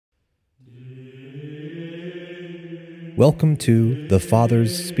Welcome to The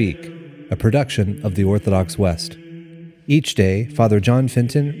Fathers Speak, a production of the Orthodox West. Each day, Father John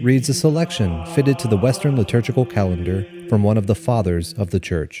Fenton reads a selection fitted to the Western liturgical calendar from one of the Fathers of the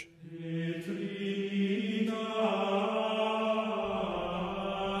Church.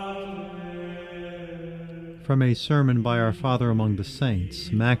 From a sermon by our Father among the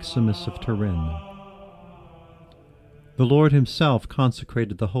Saints, Maximus of Turin. The Lord himself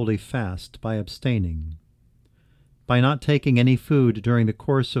consecrated the holy fast by abstaining. By not taking any food during the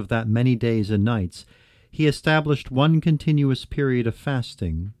course of that many days and nights, he established one continuous period of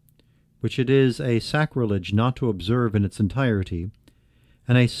fasting, which it is a sacrilege not to observe in its entirety,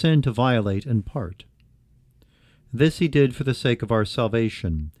 and a sin to violate in part. This he did for the sake of our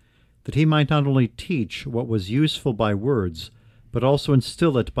salvation, that he might not only teach what was useful by words, but also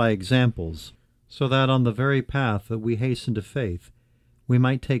instill it by examples, so that on the very path that we hasten to faith, we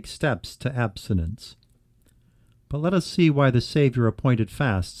might take steps to abstinence. But let us see why the Saviour appointed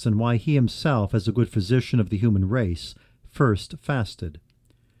fasts, and why he himself, as a good physician of the human race, first fasted.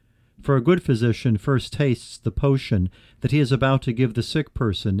 For a good physician first tastes the potion that he is about to give the sick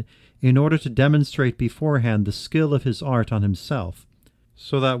person, in order to demonstrate beforehand the skill of his art on himself,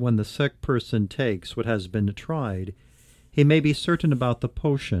 so that when the sick person takes what has been tried, he may be certain about the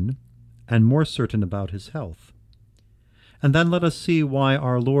potion, and more certain about his health. And then let us see why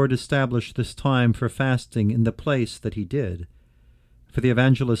our Lord established this time for fasting in the place that he did. For the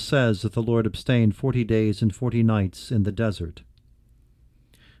evangelist says that the Lord abstained 40 days and 40 nights in the desert.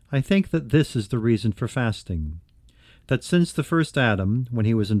 I think that this is the reason for fasting, that since the first Adam, when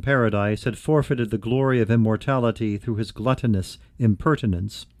he was in paradise, had forfeited the glory of immortality through his gluttonous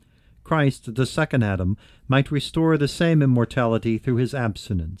impertinence, Christ, the second Adam, might restore the same immortality through his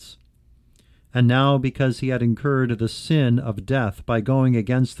abstinence. And now, because he had incurred the sin of death by going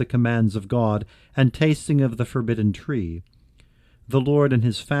against the commands of God and tasting of the forbidden tree, the Lord in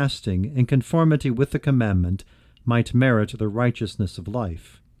his fasting, in conformity with the commandment, might merit the righteousness of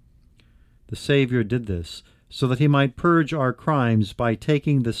life. The Saviour did this so that he might purge our crimes by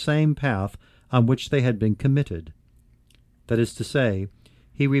taking the same path on which they had been committed. That is to say,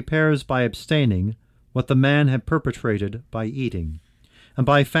 he repairs by abstaining what the man had perpetrated by eating. And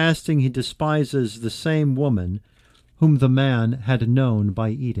by fasting he despises the same woman whom the man had known by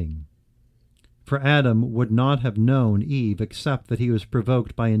eating. For Adam would not have known Eve except that he was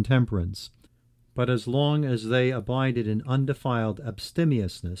provoked by intemperance. But as long as they abided in undefiled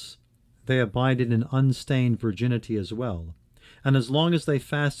abstemiousness, they abided in unstained virginity as well. And as long as they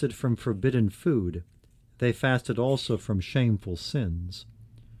fasted from forbidden food, they fasted also from shameful sins.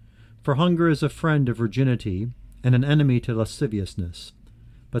 For hunger is a friend of virginity and an enemy to lasciviousness.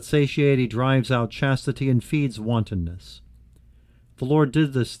 But satiety drives out chastity and feeds wantonness. The Lord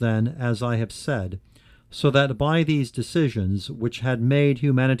did this then, as I have said, so that by these decisions, which had made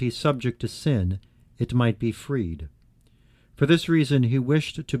humanity subject to sin, it might be freed. For this reason he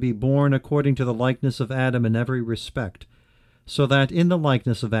wished to be born according to the likeness of Adam in every respect, so that in the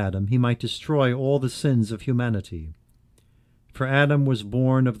likeness of Adam he might destroy all the sins of humanity. For Adam was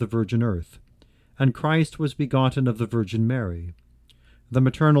born of the virgin earth, and Christ was begotten of the Virgin Mary. The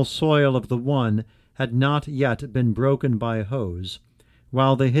maternal soil of the one had not yet been broken by a hose,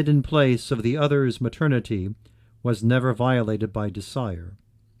 while the hidden place of the other's maternity was never violated by desire.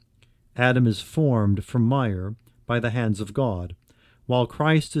 Adam is formed from mire by the hands of God, while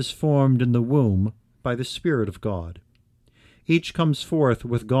Christ is formed in the womb by the Spirit of God. Each comes forth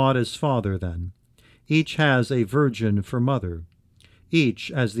with God as Father then. Each has a virgin for mother.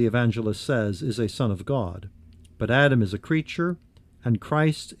 Each, as the evangelist says, is a son of God. But Adam is a creature, and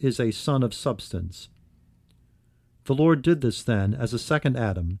Christ is a son of substance. The Lord did this then as a second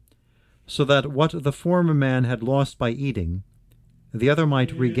Adam, so that what the former man had lost by eating, the other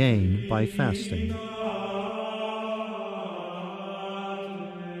might regain by fasting.